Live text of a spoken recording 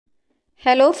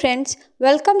Hello friends,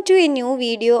 welcome to a new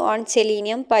video on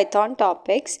Selenium Python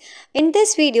topics. In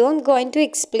this video, I'm going to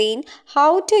explain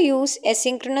how to use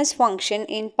asynchronous function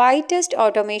in PyTest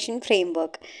automation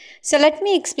framework. So let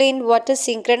me explain what is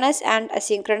synchronous and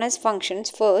asynchronous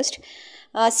functions first.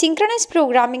 Synchronous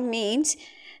programming means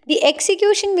the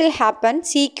execution will happen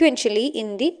sequentially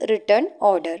in the return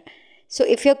order. So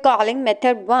if you're calling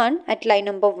method 1 at line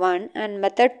number 1 and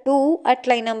method 2 at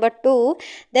line number 2,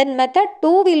 then method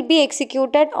 2 will be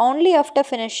executed only after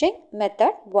finishing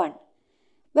method 1.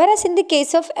 Whereas in the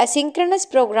case of asynchronous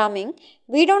programming,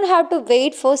 we don't have to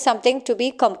wait for something to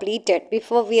be completed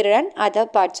before we run other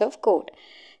parts of code.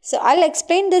 So I'll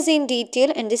explain this in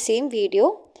detail in the same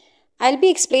video. I'll be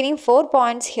explaining 4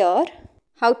 points here.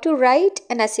 How to write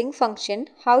an async function,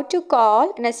 how to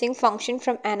call an async function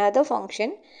from another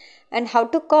function, and how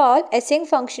to call async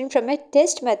function from a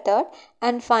test method,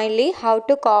 and finally how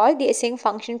to call the async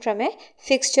function from a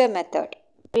fixture method.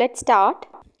 Let's start.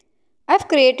 I've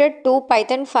created two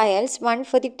Python files, one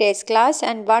for the test class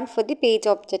and one for the page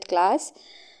object class.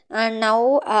 And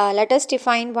now let us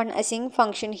define one async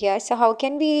function here. So how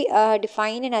can we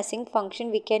define an async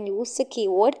function? We can use the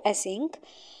keyword async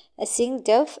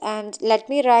def, and let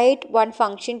me write one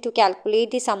function to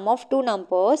calculate the sum of two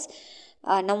numbers,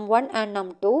 num1 and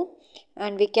num2,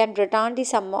 and we can return the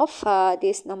sum of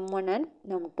this num1 and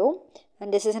num2,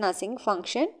 and this is an async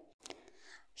function.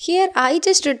 Here I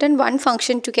just written one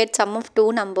function to get sum of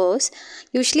two numbers.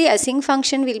 Usually async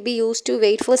function will be used to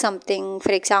wait for something,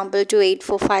 for example to wait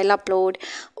for file upload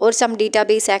or some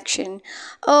database action,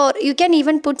 or you can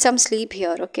even put some sleep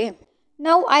here. Okay,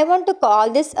 now I want to call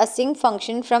this async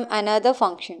function from another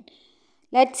function.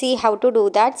 Let's see how to do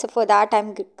that. So for that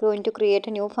I'm going to create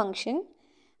a new function,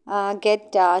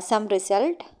 get some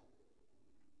result,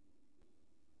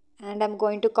 and I'm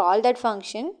going to call that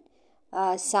function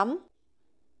sum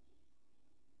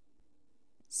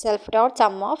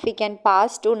self.sum of, we can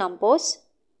pass two numbers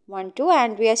 1, 2,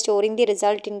 and we are storing the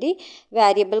result in the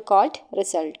variable called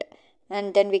result,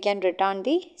 and then we can return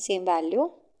the same value.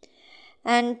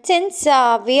 And since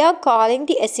we are calling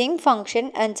the async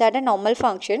function inside a normal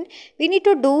function, we need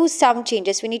to do some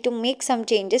changes. We need to make some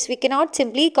changes. We cannot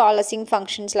simply call async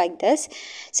functions like this.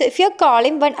 So if you're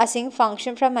calling one async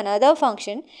function from another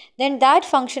function, then that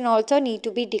function also need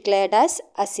to be declared as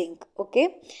async.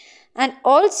 Okay. And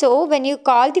also when you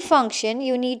call the function,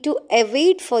 you need to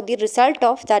await for the result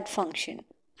of that function.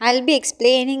 I'll be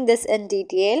explaining this in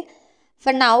detail.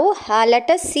 For now,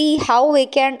 let us see how we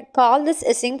can call this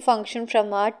async function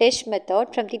from our test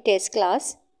method from the test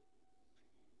class.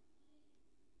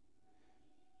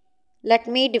 Let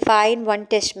me define one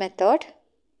test method.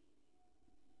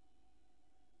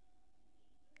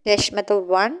 Test method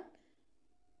 1.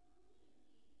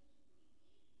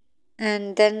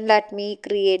 And then let me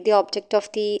create the object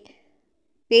of the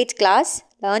page class,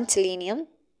 learn selenium.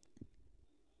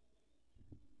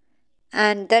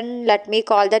 And then let me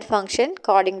call that function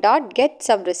coding.get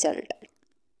some result.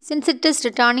 Since it is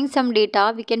returning some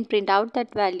data, we can print out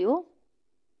that value.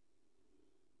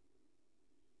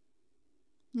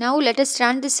 Now let us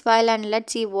run this file and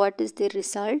let's see what is the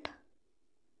result.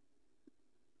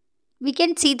 We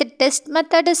can see the test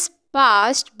method is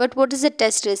passed, but what is the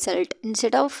test result?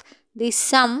 Instead of the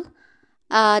sum,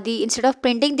 instead of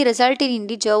printing the result in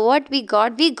integer, what we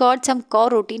got some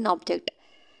coroutine object.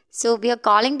 So we are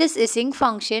calling this async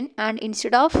function, and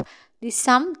instead of the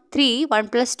sum 3, 1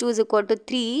 plus 2 is equal to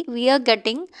 3, we are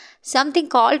getting something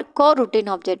called coroutine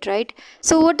object, right?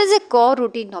 So what is a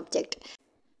coroutine object?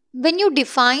 When you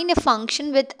define a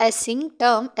function with async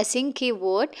term, async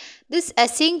keyword, this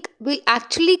async will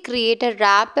actually create a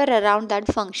wrapper around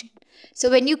that function. So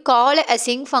when you call a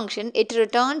async function, it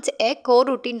returns a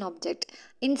coroutine object.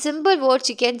 In simple words,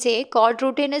 you can say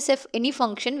coroutine is any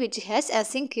function which has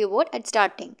async keyword at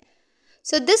starting.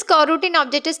 So this coroutine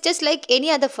object is just like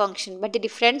any other function, but the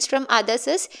difference from others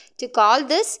is to call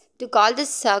this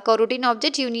coroutine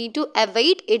object, you need to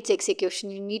await its execution.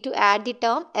 You need to add the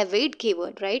term await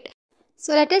keyword, right?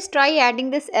 So let us try adding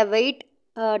this await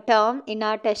term in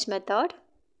our test method.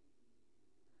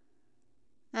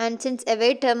 And since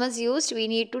await term is used, we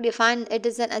need to define it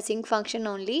as an async function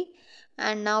only.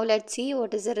 And now let's see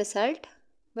what is the result.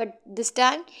 But this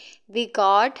time we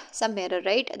got some error,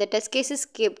 right? The test case is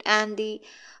skipped, and the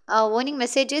warning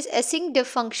message is async def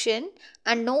function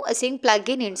and no async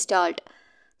plugin installed.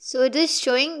 So it is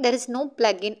showing there is no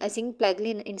plugin, async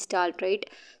plugin installed, right?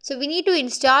 So we need to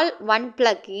install one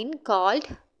plugin called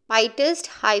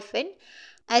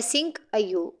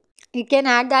pytest-async.io. You can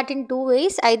add that in two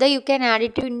ways. Either you can add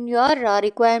it in your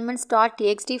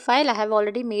requirements.txt file. I have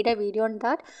already made a video on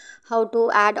that, how to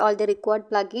add all the required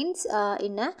plugins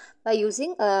by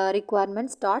using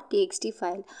requirements.txt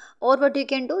file. Or what you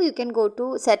can do, you can go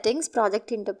to settings, project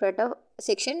interpreter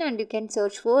section, and you can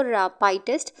search for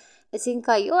PyTest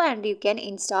async.io, and you can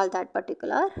install that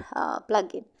particular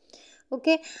plugin.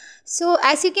 Okay, so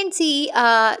as you can see,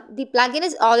 the plugin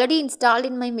is already installed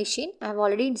in my machine. I have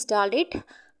already installed it,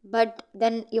 but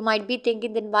then you might be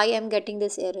thinking, then why I'm getting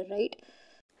this error, right?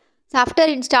 So after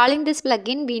installing this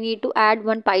plugin, we need to add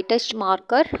one PyTest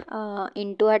marker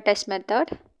into a test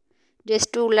method,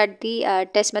 just to let the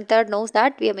test method knows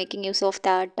that we are making use of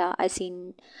that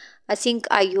async.io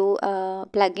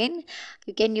plugin.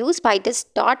 You can use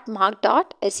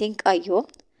pytest.mark.async.io,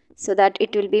 so that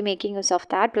it will be making use of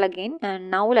that plugin. And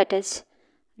now let us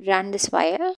run this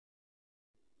file.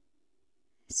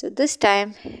 So this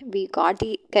time we got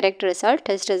the correct result,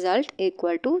 test result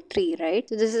equal to 3, right?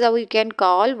 So this is how you can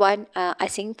call one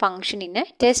async function in a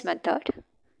test method.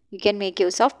 You can make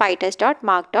use of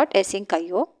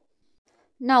pytest.mark.async.io.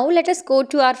 Now let us go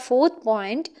to our fourth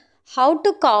point, how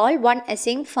to call one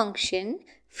async function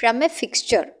from a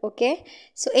fixture. Okay,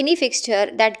 so any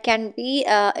fixture that can be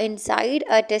inside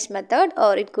a test method,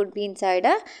 or it could be inside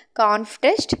a conf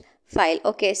test file.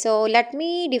 Okay, so let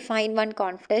me define one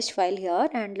conf test file here,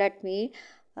 and let me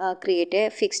create a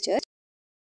fixture.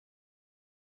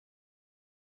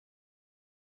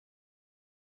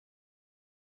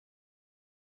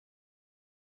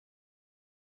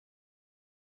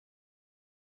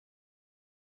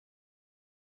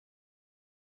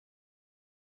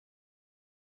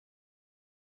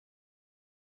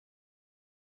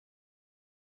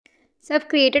 So I've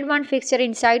created one fixture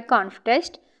inside conf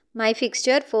test, my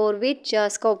fixture, for which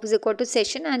scope is equal to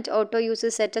session and auto use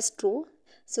is set as true.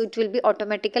 So it will be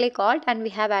automatically called, and we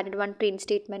have added one print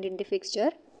statement in the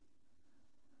fixture.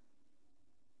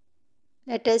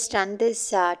 Let us run this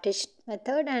test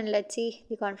method, and let's see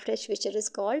the conf test fixture is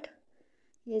called.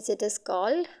 Yes, it is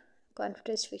called. Conf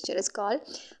test fixture is called.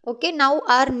 Okay, now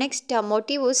our next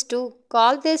motive was to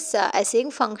call this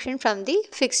async function from the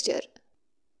fixture.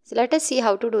 So let us see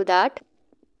how to do that.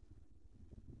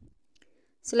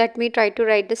 So let me try to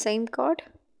write the same code.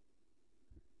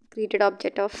 Created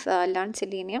object of learn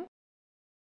selenium.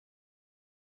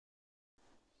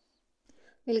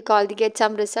 We'll call the get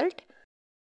some result.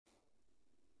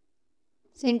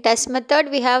 So in test method,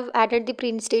 we have added the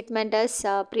print statement as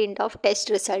print of test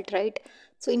result, right?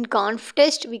 So in conf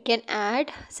test, we can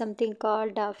add something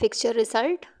called fixture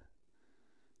result,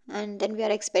 and then we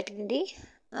are expecting the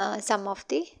sum of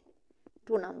the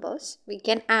two numbers. We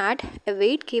can add a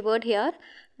wait keyword here,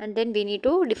 and then we need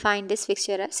to define this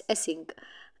fixture as async.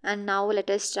 And now let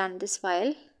us run this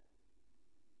file.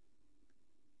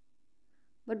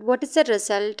 But what is the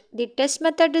result? The test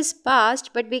method is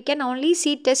passed, but we can only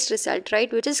see test result,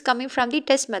 right, which is coming from the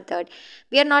test method.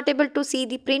 We are not able to see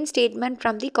the print statement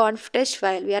from the conf test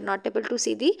file. We are not able to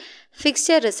see the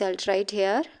fixture result right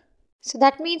here. So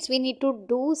that means we need to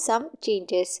do some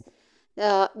changes.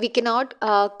 We cannot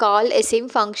call a same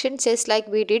function just like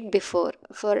we did before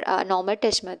for a normal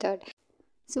test method.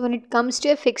 So when it comes to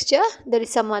a fixture, there is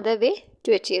some other way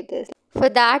to achieve this. For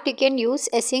that, you can use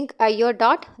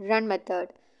async.io.run method.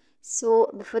 So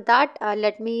before that,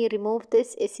 let me remove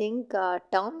this async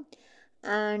term,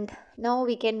 and now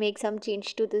we can make some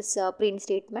change to this print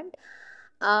statement.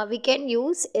 We can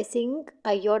use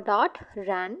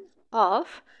async.io.run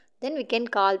of, then we can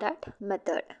call that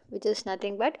method, which is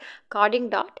nothing but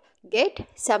coding.get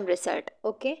some result.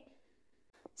 Okay.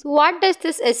 So what does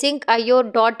this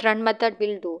async.io.run method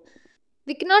will do?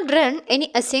 We cannot run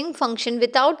any async function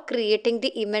without creating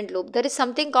the event loop. There is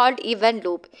something called event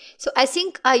loop. So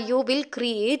async.io will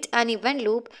create an event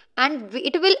loop, and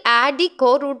it will add the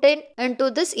coroutine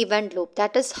into this event loop.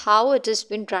 That is how it has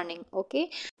been running. Okay.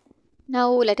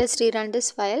 Now let us rerun this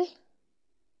file.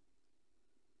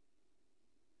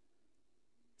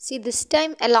 See, this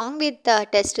time along with the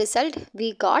test result,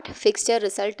 we got fixture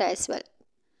result as well.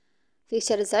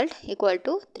 Fixture result equal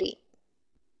to 3.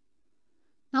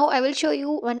 Now I will show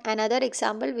you another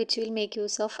example which will make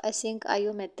use of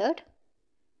async.io method.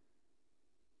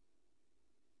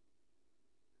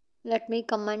 Let me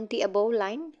comment the above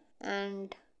line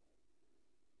and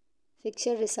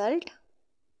fixture result.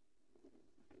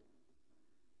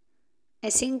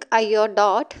 Async.io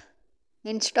dot,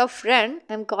 instead of run,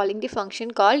 I am calling the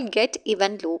function called get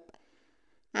event loop,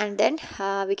 and then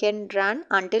we can run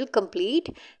until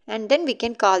complete, and then we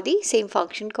can call the same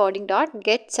function coding dot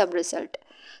get some result.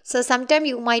 So sometime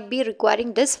you might be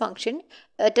requiring this function,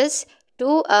 it is to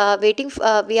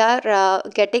we are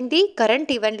getting the current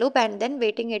event loop and then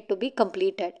waiting it to be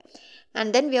completed,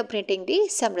 and then we are printing the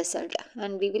sum result,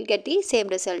 and we will get the same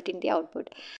result in the output.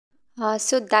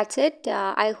 So that's it.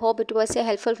 I hope it was a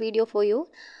helpful video for you.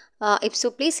 If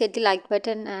so, please hit the like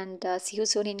button, and see you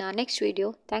soon in our next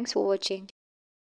video. Thanks for watching.